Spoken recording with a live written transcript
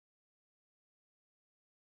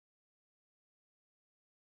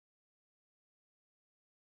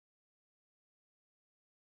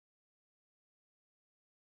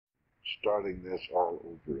starting this all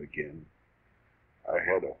over again. I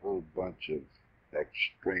had a whole bunch of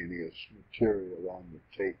extraneous material on the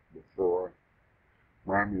tape before.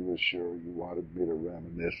 Marmy was sure you wanted me to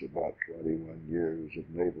reminisce about 21 years of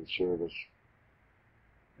naval service,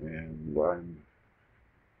 and I'm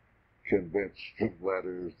convinced from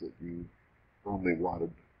letters that you only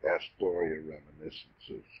wanted Astoria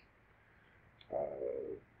reminiscences.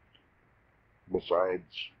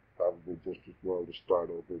 Besides, probably just as well to start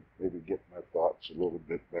over, maybe get my thoughts a little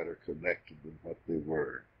bit better connected than what they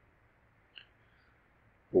were.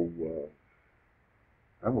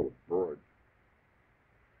 I'm aboard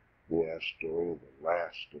the Astoria, the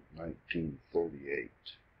last of 1938,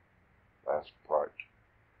 last part.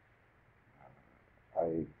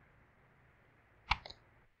 I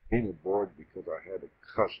came aboard because I had a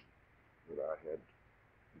cousin that I had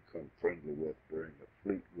become friendly with during a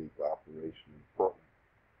Fleet Week operation in Portland.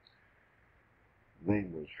 His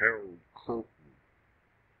name was Harold Culpa.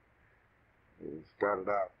 He started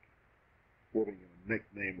out giving him a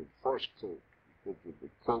nickname of Horse Coat because of the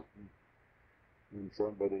coating. And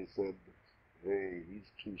somebody said, hey,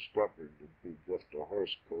 he's too stubborn to be just a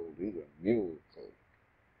horse coat, he's a mule coat.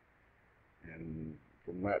 And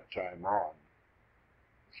from that time on,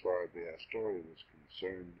 as far as the Astoria was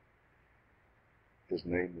concerned, his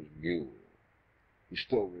name was Mule. He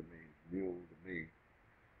still remains Mule to me,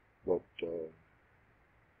 but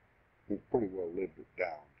he pretty well lived it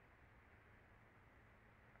down.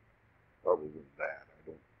 Other than that, I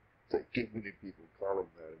don't think too many people call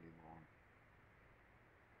him that anymore.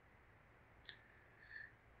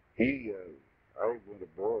 I went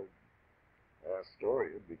aboard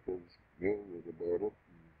Astoria because Mule was aboard it.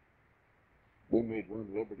 We made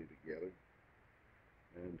one liberty together,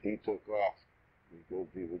 and he took off because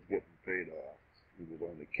he was getting paid off. He was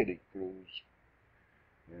on the kiddie cruise,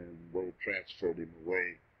 and they transferred him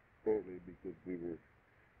away early because we were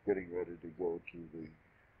getting ready to go out to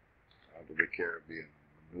the Caribbean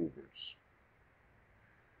maneuvers.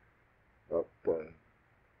 But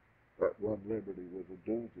that one liberty was a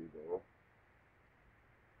doozy, though.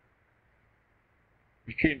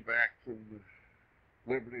 We came back from the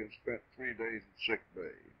Liberty and spent 3 days in sick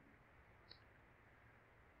bay.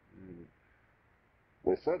 And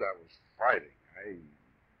they said I was fighting.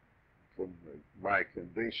 From my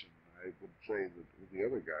condition, I would say that the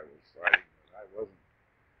other guy was fighting, but I wasn't.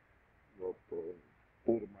 But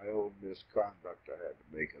due to my own misconduct, I had to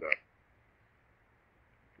make it up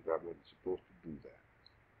because I wasn't supposed to do that.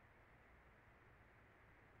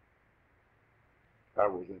 I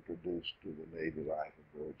was introduced to the Navy life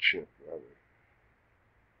aboard ship rather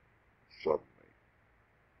suddenly.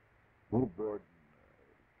 Went aboard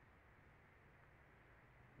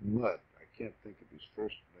Mudd. I can't think of his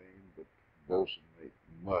first name, but bosun mate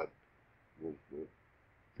Mudd was the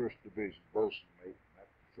 1st Division bosun mate, and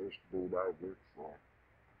that's the first dude I worked for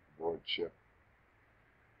aboard ship.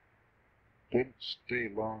 Didn't stay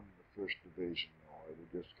long in the 1st Division, though. It was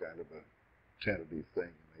just kind of a tentative thing,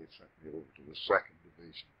 and they sent me over to the 2nd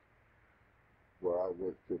Division, where I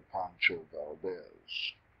worked for Pancho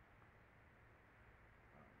Valdez.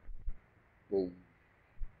 The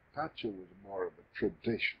Pancho was more of a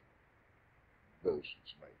traditional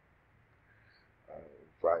bosun's mate.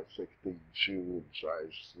 5/16 shoe and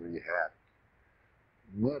size 3 hat.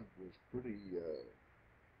 Mudd was pretty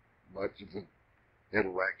much of an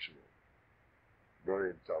intellectual, very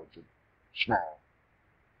intelligent, small,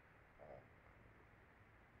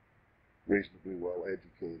 reasonably well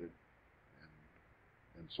educated,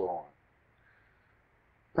 and so on.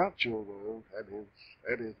 Pancho, though,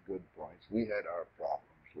 had his good points. We had our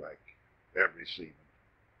problems, like every seaman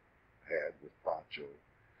had with Pancho.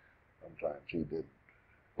 Sometimes he didn't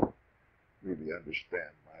really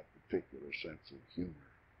understand my particular sense of humor.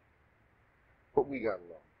 But we got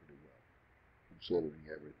along pretty well, considering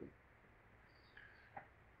everything.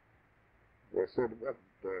 As I said,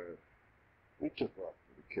 we took off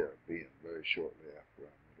for the Caribbean very shortly after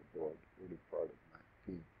I went aboard, the early part of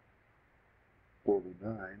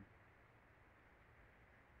 1949.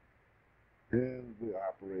 And we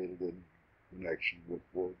operated in connection with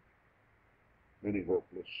many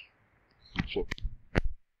hopeless and so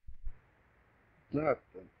not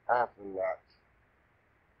an awful lot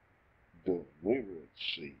doing. We were at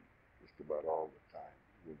sea just about all the time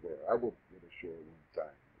we were there. I did get ashore one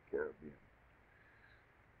time in the Caribbean.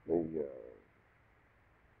 The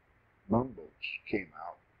gunboats came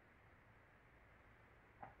out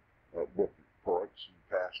at different ports and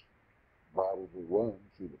passed bottles of rum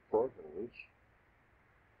through the portholes,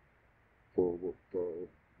 so that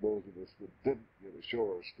those of us that didn't get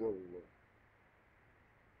ashore still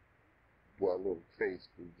got a little taste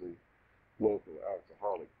of the local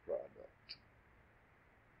alcoholic product.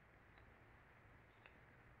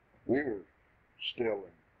 We were still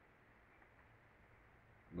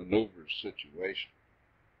in maneuver situation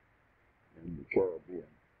in the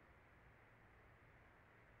Caribbean.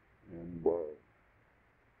 And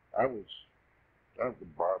I was at the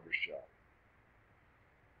barber shop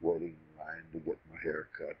waiting in line to get my hair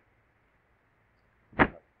cut.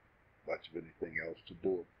 Not much of anything else to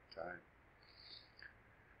do at the time.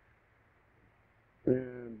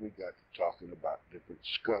 And we got to talking about different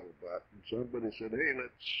scuttlebutt, and somebody said, "Hey,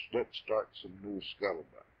 let's start some new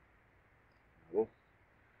scuttlebutt." Well,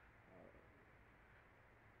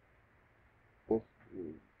 this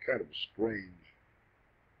is kind of a strange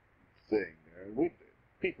thing there.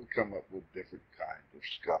 People come up with different kinds of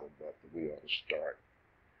scuttlebutt that we ought to start.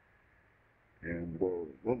 And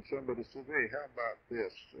then somebody said, "Hey, how about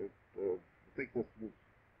this? I think this was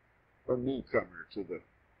a newcomer to the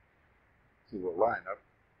lineup."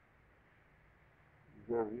 He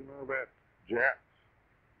said, "You know that Jap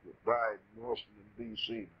that died in Washington,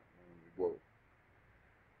 D.C. not long ago?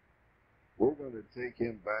 We're going to take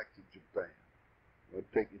him back to Japan. We'll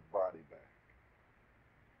take his body back."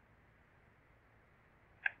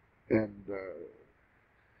 And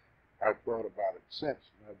I've thought about it since,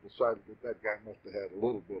 and I've decided that guy must have had a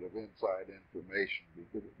little bit of inside information,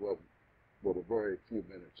 because it wasn't but a very few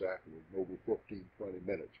minutes afterwards, maybe 15, 20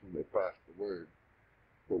 minutes, when they passed the word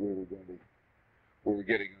that we were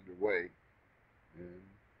getting underway and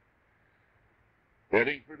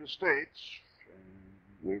heading for the States, and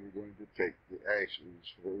we were going to take the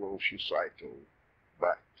ashes of Hiroshi Saito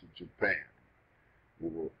back to Japan. We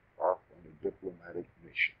were off on a diplomatic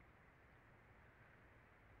mission.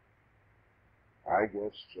 I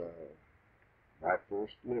guess my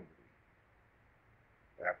first liberty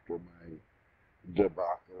after my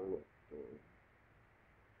debacle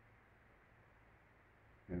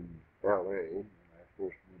in L.A. when I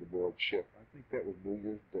first went aboard ship. I think that was New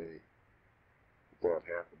Year's Day that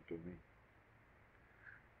happened to me.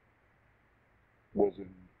 Was in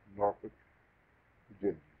Norfolk,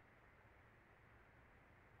 Virginia.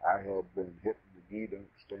 I had been hitting the gee-dunk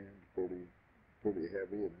stand pretty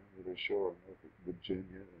heavy, and I was ashore in Norfolk,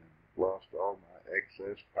 Virginia, and lost all my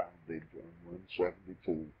excess poundage on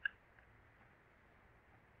 172.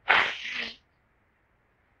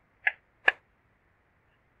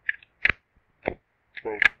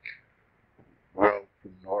 Well,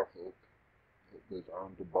 from Norfolk, it was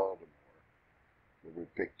on to Baltimore, where we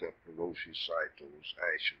picked up Hiroshi Saito's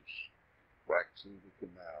ashes back through the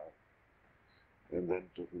canal, and then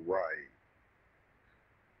to Hawaii.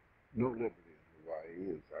 No liberty in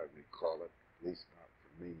Hawaii, as I recall it, at least not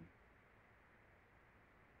for me.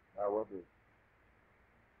 However,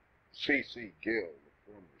 C.C. Gill, the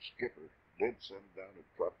former skipper, did send down a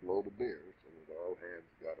truckload of beer, so that all hands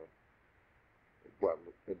got a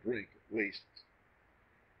drink at least.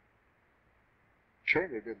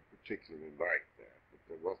 Turner didn't particularly like that, but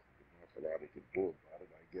there wasn't an awful lot he could do about it.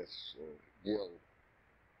 I guess Gill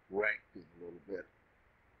ranked him a little bit.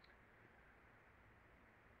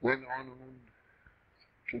 Then on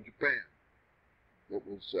to Japan. It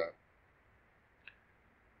was the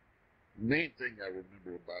main thing I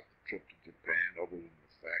remember about the trip to Japan, other than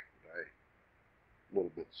the fact that I a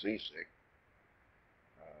little bit seasick,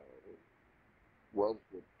 was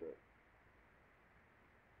that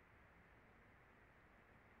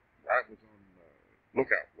I was on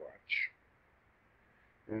lookout watch,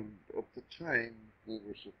 and at the time we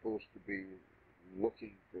were supposed to be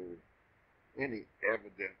looking for any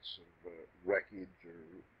evidence of wreckage or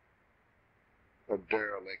a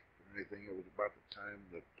derelict or anything. It was about the time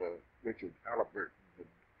that Richard Halliburton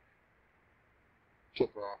had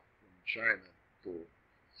took off from China to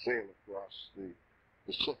sail across the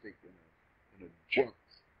Pacific in a junk.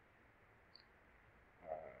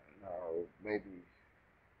 Now, maybe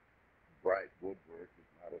bright woodwork is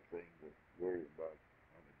not a thing to worry about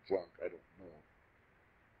on a junk, I don't know.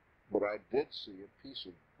 But I did see a piece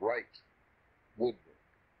of bright woodwork,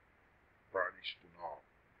 varnished and all,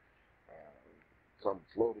 come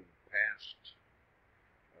floating past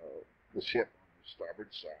the ship on the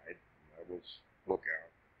starboard side. I was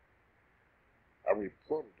lookout. I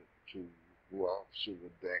reported it to the officer of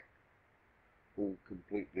the deck, who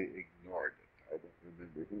completely ignored it. I don't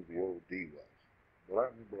remember who the OD was, but I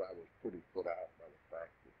remember I was pretty put out by the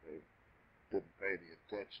fact that they didn't pay any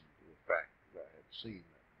attention to the fact that I had seen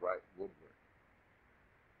that bright woodwork.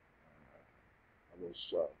 I was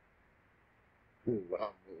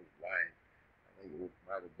along those lines. I think it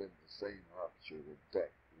might have been the same officer of the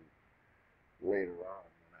deck who later on,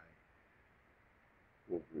 when I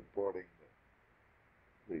was reporting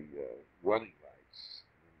the running lights,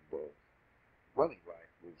 and running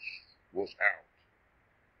light was out,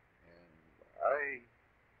 and I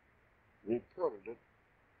reported it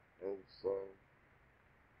as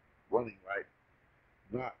running light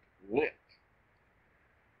not lit.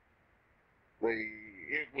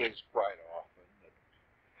 It was quite often that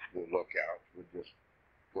the lookouts would just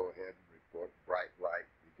go ahead and report bright light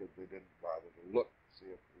because they didn't bother to look to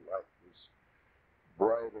see if the light was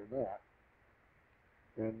bright or not.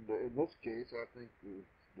 And in this case, I think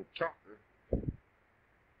the talker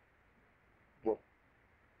just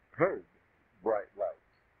heard bright light.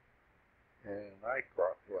 And I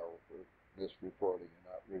caught hell for misreporting and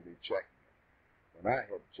not really checking it. When I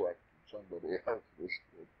had checked and somebody else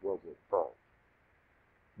was at fault.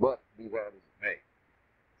 But be that as it may,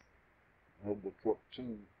 the trip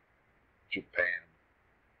to Japan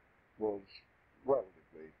was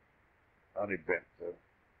relatively uneventful.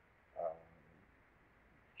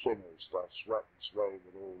 Singers start sweating slowly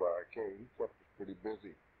with old arcade. He kept us pretty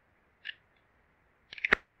busy.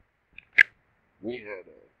 We had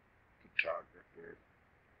a photographer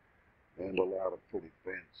and a lot of pretty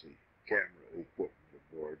fancy camera equipment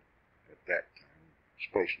aboard at that time,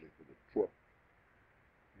 especially for the trip.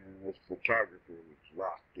 And this photographer was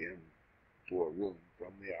locked in to a room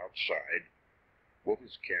from the outside with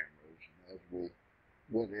his cameras. And as we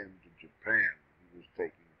went into Japan, he was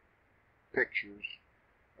taking pictures,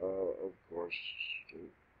 of course,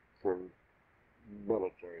 for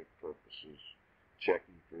military purposes,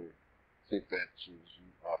 checking for defenses and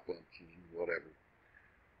offenses and whatever.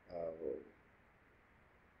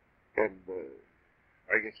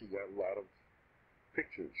 I guess he got a lot of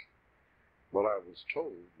pictures. But I was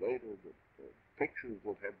told later that pictures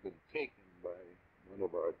that had been taken by one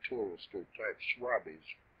of our tourister-type swabbies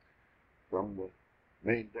from the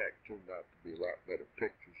main deck turned out to be a lot better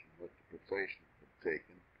pictures than what the professional had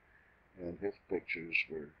taken. And his pictures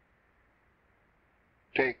were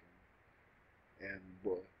taken and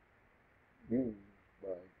used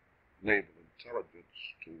by naval intelligence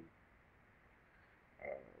to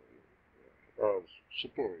as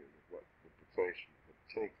superior to what the professional had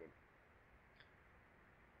taken.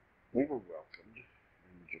 We were welcomed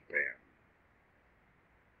in Japan.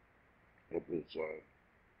 It was,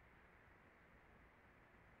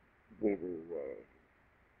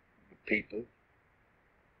 the people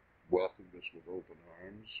welcomed us with open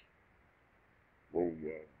arms.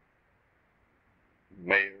 The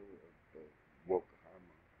mayor of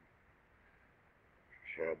Yokohama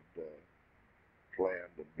had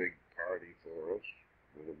planned a big party for us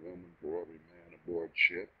with a woman for every man aboard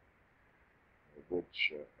ship,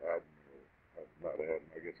 which I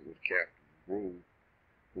guess it was Captain Brew,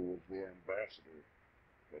 who was the ambassador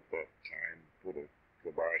at that time, put a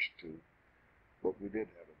kibosh to. But we did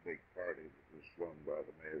have a big party that was run by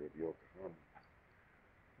the mayor of Yokohama.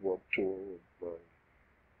 World tour of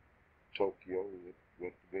Tokyo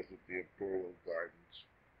with visit the Imperial Gardens.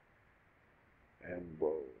 And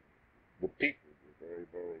the people were very,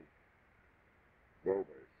 very, very,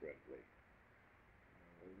 very friendly.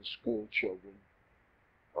 The school children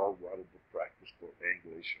all wanted to practice their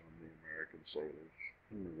English on the American sailors,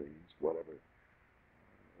 Marines, whatever.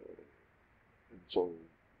 And so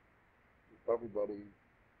everybody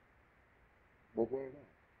was very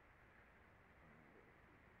nice.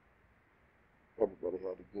 Everybody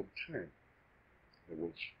had a good time.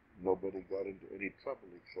 Nobody got into any trouble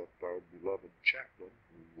except our beloved chaplain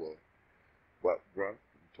who got drunk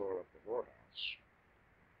and tore up the whorehouse.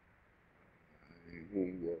 He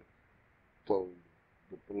told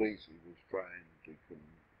the police he was trying to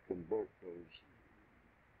convert those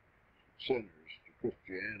sinners to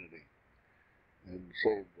Christianity and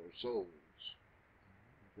save their souls.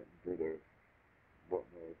 For their, don't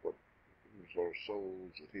know if it was their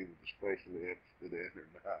souls that he was especially interested in or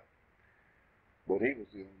not. But he was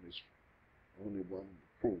the only one in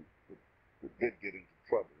the crew that did get into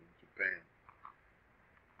trouble in Japan.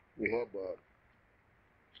 We had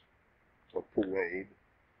a parade.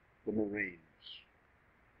 The Marines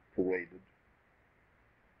paraded.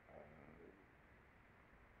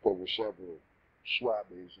 There were several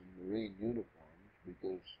swabbies in Marine uniforms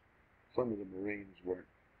because some of the Marines weren't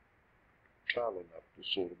tall enough to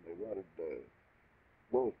suit them. They wanted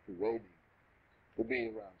those parading to be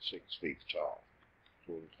around 6 feet tall,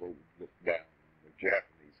 so that they would look down on their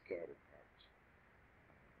Japanese counterparts.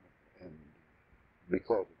 And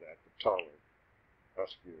because of that, the taller,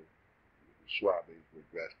 huskier swabbies were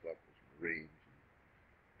dressed up as Marines and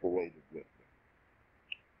paraded with them.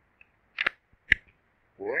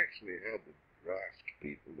 We actually had to draft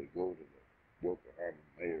people to go to the Yokohama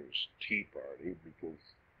mayor's tea party because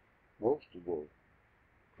most of the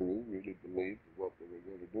crew really believed that what they were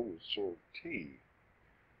going to do was serve tea.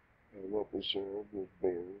 And what they served was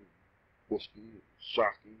beer, whiskey,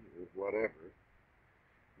 sake, or whatever.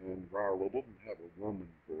 And while they didn't have a woman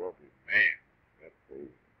for every man at the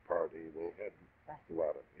party, they had an awful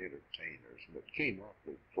lot of entertainers, and it came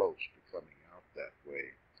awfully close to coming out that way.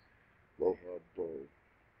 They had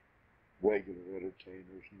regular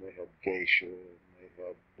entertainers, and they had geisha, and they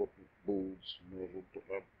had different booths, and they had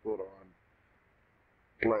put on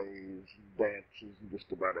plays and dances and just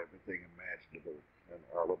about everything imaginable, and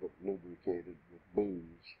all of it lubricated with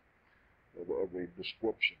booze of every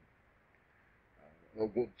description. A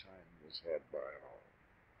good time was had by all.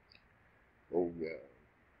 The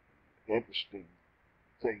interesting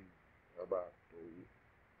thing about the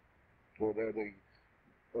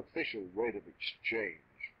official rate of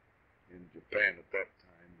exchange in Japan at that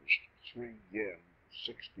time was 3 yen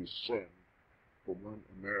 60 cents for $1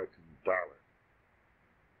 American dollar.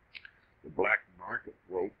 The black market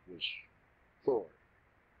rate was 4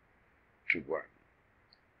 to 1.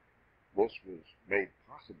 This was made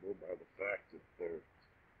possible by the fact that their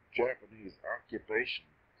Japanese occupation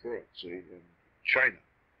currency in China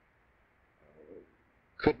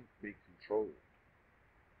couldn't be controlled,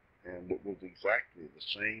 and it was exactly the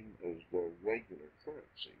same as their regular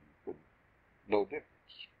currency. No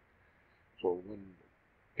difference. So when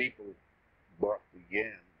people bought the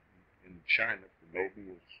yen in China for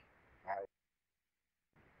maybe as high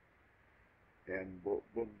and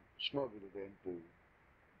then smuggled it into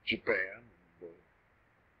Japan, and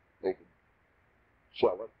they could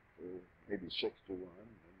sell it for maybe 6 to 1,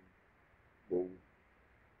 and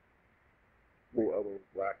the other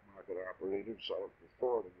black market operators sell it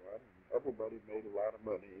for 4 to 1, and everybody made a lot of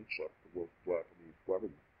money except for the Japanese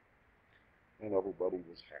government, and everybody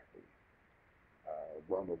was happy.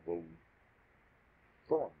 One of the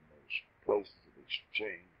foremost places of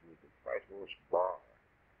exchange was the White Horse Bar,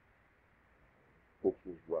 which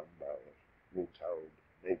was run by a retired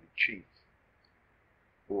Navy chief,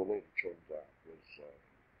 who later turns out was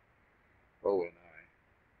ONI,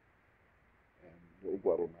 and they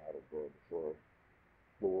got him out of there before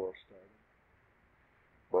the war started.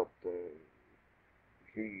 But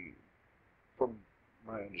he, from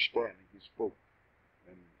my understanding, he spoke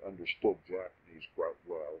and understood Japanese quite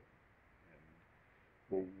well,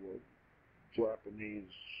 and the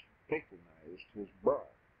Japanese patronized his bar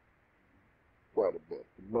quite a bit.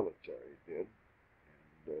 The military did,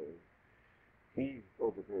 and he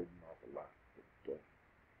overheard an awful lot that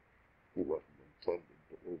he wasn't intended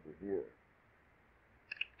to overhear.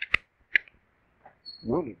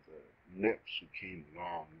 One of the nips who came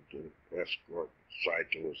along to escort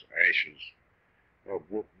Saito's ashes had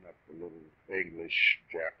written up a little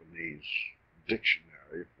English-Japanese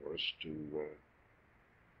dictionary for us to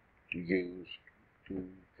use to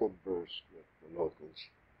converse with the locals.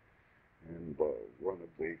 And one of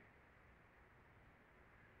the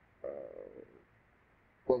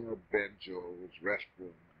Benjo's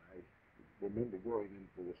restroom, and I remember going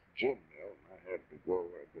into this gym now, and I had to go.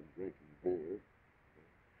 I'd been drinking beer.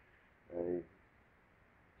 I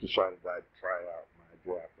decided I'd try out my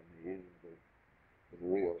Japanese with a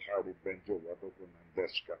real hearty Benjo rubber when I'm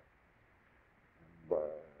Deska. And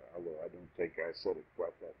although I don't think I said it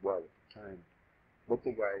quite that well at the time, but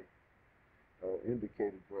the guy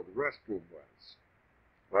indicated where the restroom was.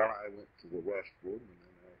 Well, I went to the restroom, and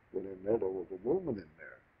then I went in there. There was a woman in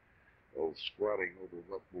there, squatting over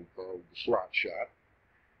what we called the slot shot.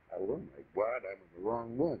 I said, oh my God, I'm in the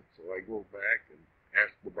wrong one. So I go back and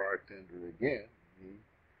ask the bartender again. He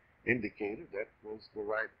indicated that was the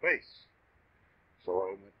right place. So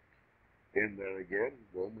I went in there again.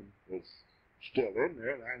 The woman was still in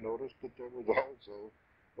there, and I noticed that there was also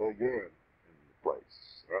a urine in the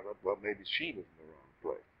place. I thought, well, maybe she was in the wrong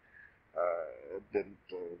place. I didn't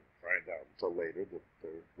find out until later that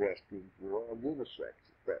the restrooms were all unisex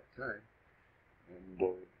at that time, and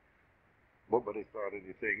nobody thought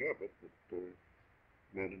anything of it, that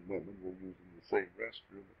men and women were using the same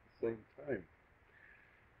restroom at the same time.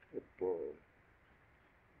 But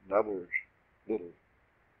another little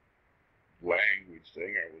language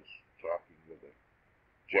thing, I was talking with a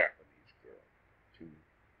Japanese girl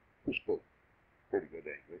who spoke pretty good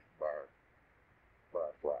English,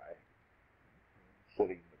 barfly,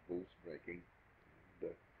 sitting in the booth drinking,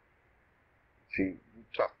 and she was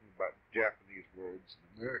talking about Japanese words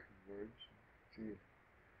and American words. She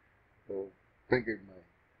fingered my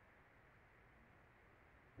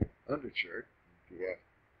undershirt, and she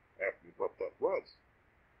asked me what that was.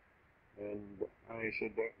 And I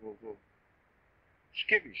said that was a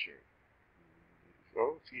skivvy shirt.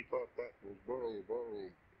 So she thought that was very,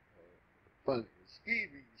 very funny.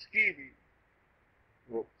 Skeevy, skeevy.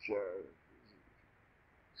 Which,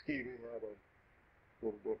 skeevy had a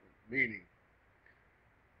little different meaning.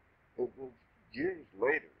 It was years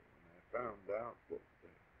later when I found out that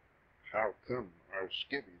how come our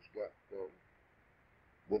skivvies got the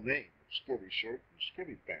name of skivvy shirt and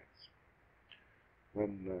skivvy pants.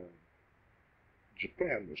 When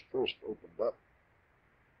Japan was first opened up,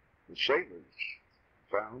 the sailors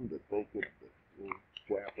found that they could, the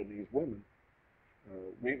Japanese women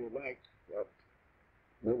really liked that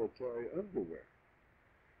military underwear,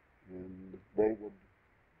 and they would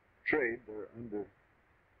trade their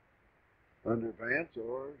underpants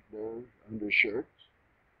or their undershirts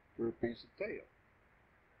for a piece of tail,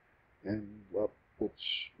 and which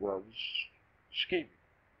was skeevy.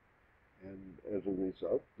 And as a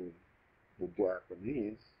result, the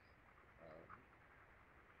Japanese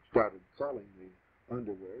started calling the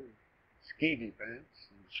underwear skeevy pants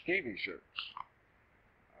and skeevy shirts.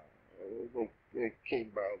 They came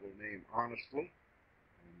by their name honestly,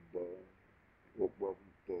 and it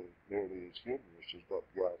wasn't nearly as humorous as that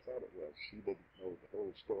guy thought it was. He didn't know the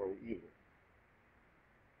whole story either.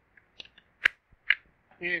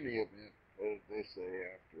 In any event, as they say,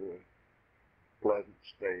 after a pleasant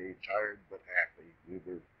stay, tired but happy, we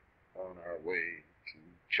were on our way to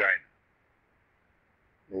China.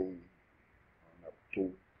 On up to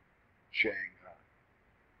Shanghai.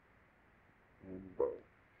 And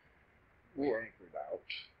we anchored out.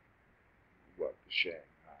 We got to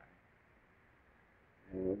Shanghai.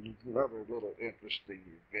 And another little interesting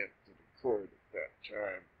event that occurred at that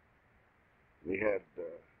time, we had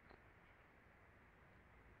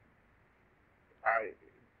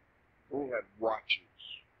watches,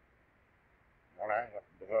 and I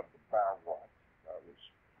happened to have the bow watch. I was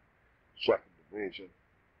second division,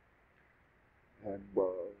 and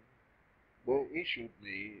they issued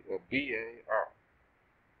me a BAR.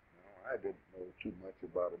 Now, I didn't know too much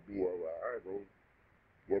about a BAR. They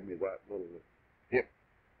gave me that little hip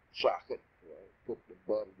socket. I put the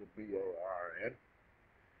butt of the BAR in,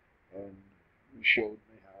 and he showed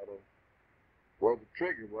me where the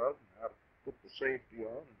trigger was and how to put the safety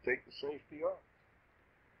on and take the safety off.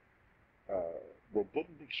 They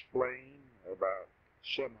didn't explain about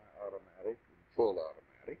semi-automatic and full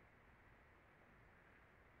automatic,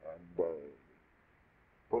 and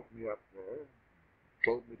put me up there and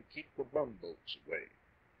told me to keep the bumboats away.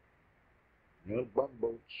 You know,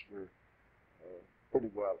 bumboats were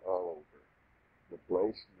pretty well all over the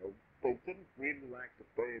place. You know, they didn't really like to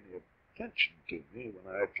pay any attention to me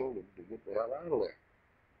when I told them to get the hell out of there.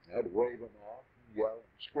 I had to wave them off and yell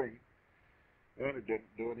and scream, and it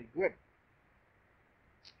didn't do any good.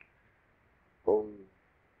 So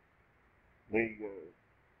the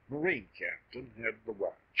Marine captain had the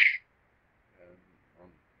watch,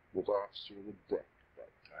 and was officer of the deck at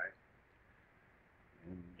that time.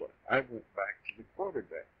 And I went back to the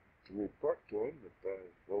quarterdeck to report to him that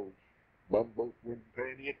those bumboats wouldn't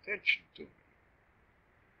pay any attention to me.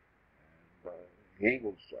 And he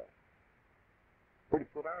was pretty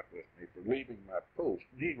put out with me for leaving my post.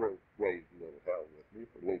 And he raised a little hell with me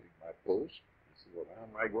for leaving my post. He said, well, how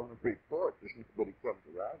am I going to report? There's nobody comes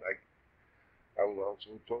around. I was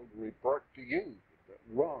also told to report to you. That's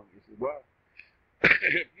wrong. He said, well,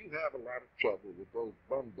 if you have a lot of trouble with those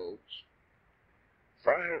bumboats,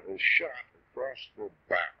 fire a shot across their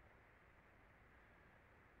bow.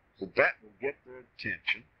 So that will get their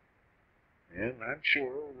attention, and I'm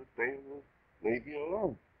sure that they will leave you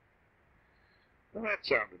alone. Well, that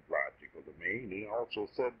sounded logical to me, and he also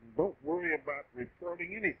said, don't worry about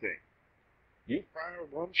reporting anything. You fire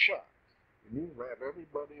one shot, and you'll have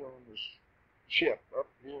everybody on the ship up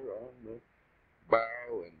here on the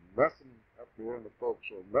bow, and nothing up here in the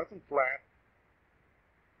forecastle, nothing flat,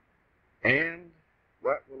 and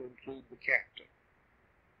that will include the captain.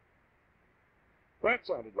 That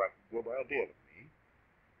sounded like a good idea to me.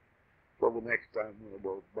 So the next time one of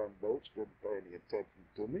those bumboats didn't pay any attention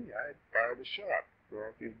to me, I fired a shot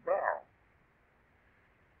off his bow.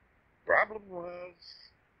 Problem was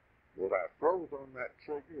that I froze on that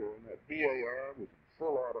trigger, and that BAR was in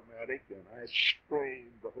full automatic, and I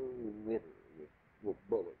sprayed the whole river with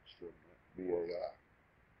bullets from that BAR.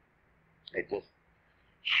 It just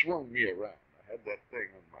swung me around. I had that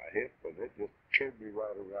thing on my hip, and it just turned me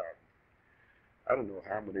right around. I don't know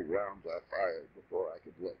how many rounds I fired before I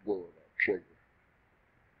could let go of that trigger.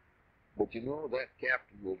 But you know, that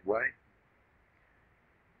captain was right.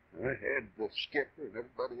 I had the skipper and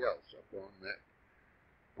everybody else up on that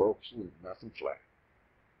forecastle with nothing flat.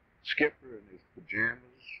 Skipper in his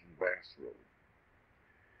pajamas and bathrobe,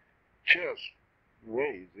 just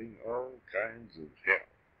raising all kinds of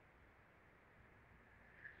hell.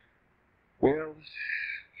 Well,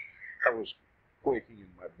 I was quaking in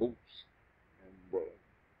my boots, and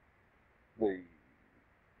the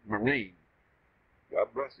Marine, God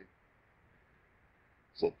bless him,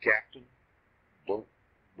 said, "Captain, don't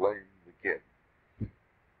blame the kid.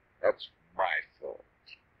 That's my fault.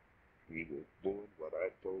 He was doing what I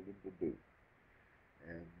told him to do."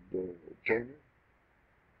 And Turner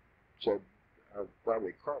said, I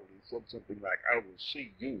probably called, he said something like, "I will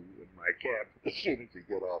see you in my cab as soon as you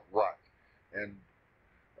get off watch." And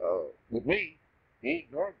with me, he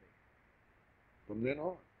ignored me from then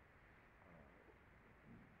on.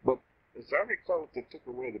 But as I recall, they took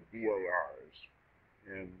away the BARs,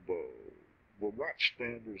 and the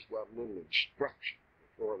watchstanders got a little instruction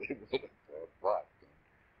before they went up watch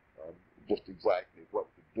on just exactly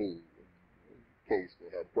what to do in case they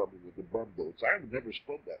had trouble with the bumboats. I never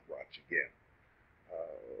stood that watch again.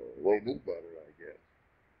 They knew better, I guess.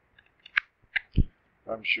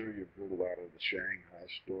 I'm sure you've heard a lot of the Shanghai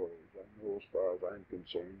stories. I know, as far as I'm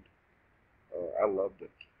concerned, I loved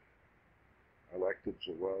it. I liked it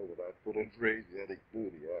so well that I put in Asiatic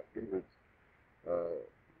duty afterwards.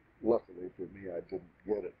 Luckily for me, I didn't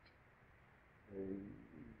get it.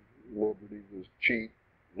 Liberty was cheap.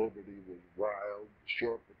 Liberty was wild. The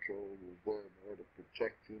shore patrol was there more to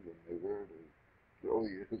protect you than they were to throw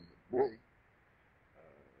you in the break.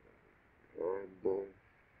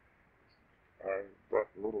 That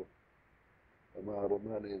little amount of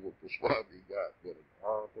money that the Swami got went an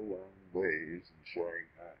awful long ways in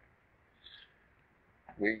Shanghai.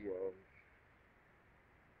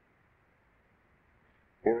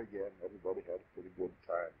 Here again, everybody had a pretty good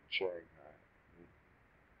time in Shanghai. We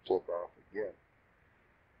took off again.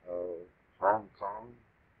 Hong Kong,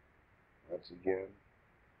 that's again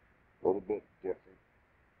a little bit different.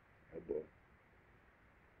 Had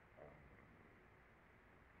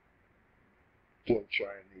still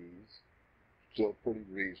Chinese, still pretty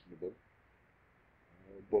reasonable,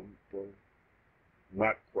 but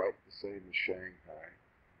not quite the same as Shanghai,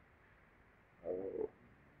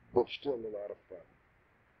 but still a lot of fun.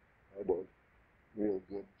 Had a real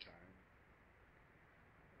good time.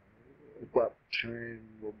 At that time,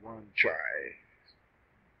 the Wan Chai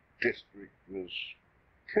district was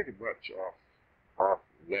pretty much off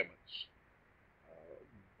limits,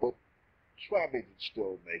 but Swami could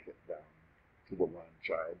still make it down to the Wan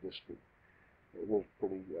Chai district. It was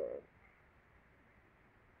pretty,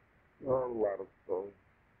 a lot of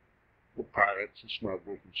the pirates and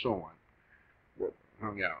smugglers and so on that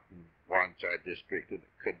hung out in Wan Chai district, and it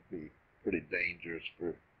could be pretty dangerous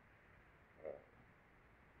for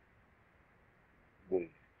the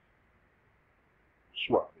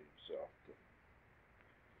Swami himself to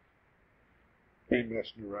be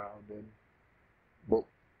messing around in. But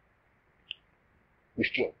we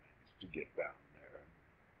still managed to get down there and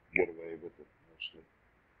get away with it mostly.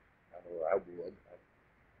 I know I did. I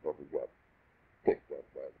never got picked up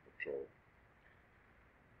by the patrol.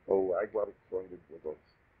 Oh, I got acquainted with a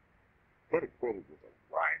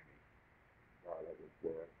limey while I was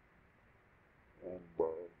there, and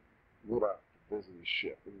went out to visit a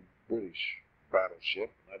ship, a British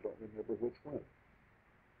battleship, and I don't remember which one.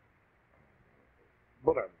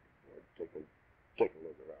 But I'm going to take a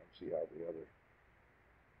look around, see how the other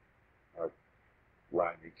our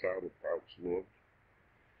limey counterparts lived,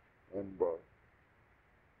 and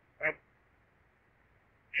I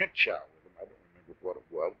had chow with them. I don't remember what it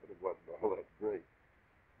was, but it wasn't all that great.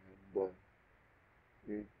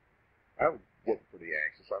 And I was getting pretty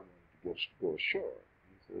anxious. I wanted to go ashore.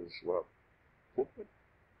 He says, "Well,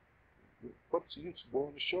 what's the use of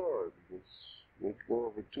going ashore? Because you'll go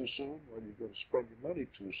over too soon, or you're going to spend your money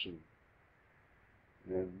too soon."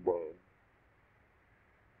 And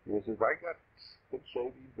he says, "I got been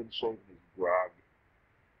saving his grog."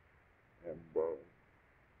 And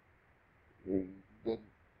he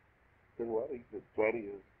didn't say, well, he said, plenty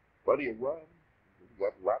of rum. He's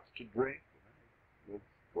got lots to drink. And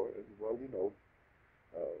well, you know,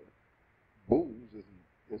 booze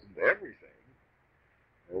isn't everything.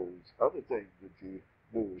 There's other things that you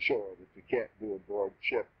do ashore that you can't do aboard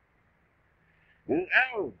ship. He says,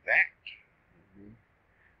 "Oh, that."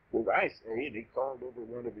 Well, I say, and he called over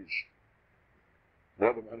another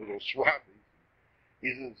one of those Swamis. He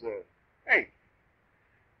says, "Hey,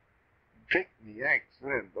 take the Yank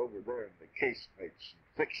friend over there in the casemates and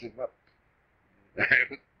fix him up." I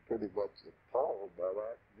was pretty much appalled by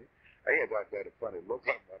that. I had a funny look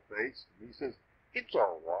on my face, and he says, "It's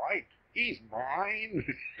all right. He's mine."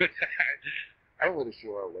 I went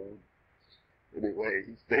ashore alone. Anyway,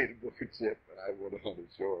 he stayed aboard ship, and I went on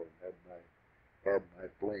ashore and had my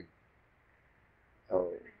fling.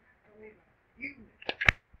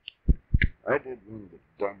 I did one of the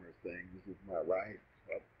dumber things with my life.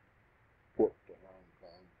 I put to Hong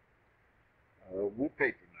Kong. We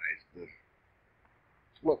patronized the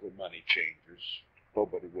local money changers.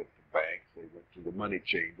 Nobody went to banks. They went to the money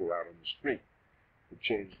changer out on the street. They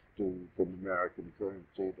changed from American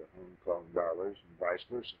currency to Hong Kong dollars and vice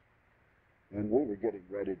versa. And we were getting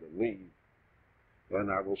ready to leave,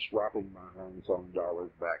 and I was swapping my Hong Kong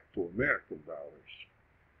dollars back to American dollars.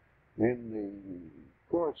 In the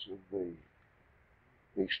course of the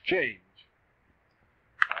exchange,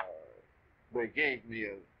 they gave me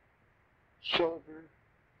a silver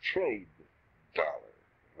trade dollar.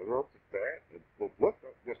 I looked at that. It looked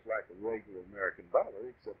just like a regular American dollar,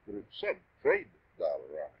 except that it said trade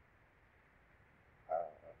dollar on it.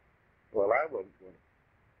 Well, I wasn't going to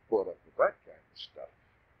put up with that kind of stuff.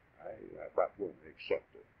 I'm not going to accept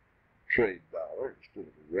a trade dollar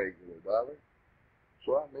instead of a regular dollar.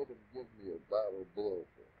 So I made them give me a dollar bill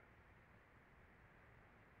for it.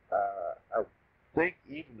 I think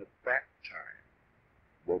even at that time,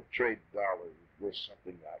 the trade dollar was worth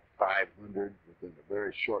something like 500. Within a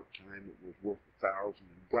very short time, it was worth 1,000,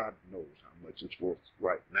 and God knows how much it's worth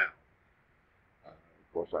right now.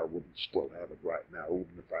 Of course, I wouldn't still have it right now,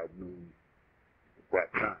 even if I'd known at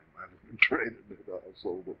that time. I'd have traded it or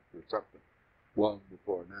sold it for something long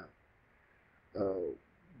before now.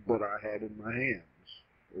 But I had in my hands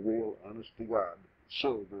a real, honest-to-God,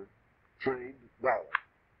 silver trade dollar,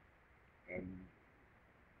 and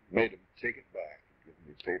made them take it back and give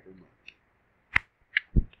me paper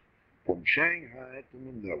money. From Shanghai to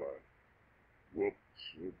Manila, which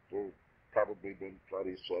there's probably been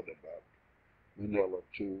plenty said about Manila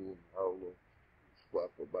too, and all the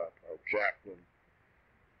stuff about our chaplain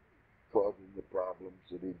causing the problems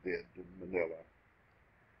that he did in Manila,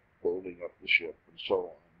 holding up the ship and so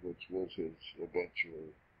on, which was his eventual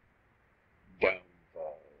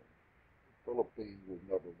downfall. The Philippines was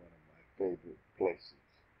never one of my favorite places,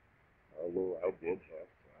 although I did have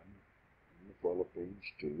fun in the Philippines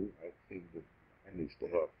too. I seemed to manage to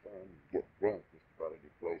have fun and get drunk just about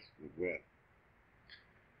any place we went.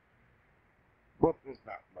 But there's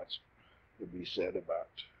not much to be said about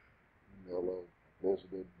Manila. I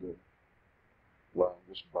visited the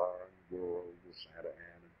longest bar in the world, the Santa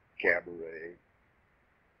Ana Cabaret.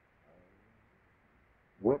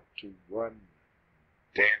 Went to one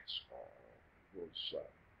dance hall. It was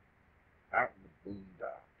out in the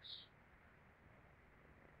boondocks.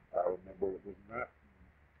 I remember it was not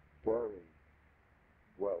very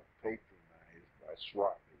well patronized by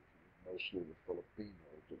Swamis. Mostly the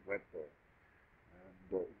Filipinos that went there. And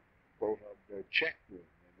they had their check room.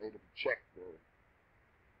 They made them check their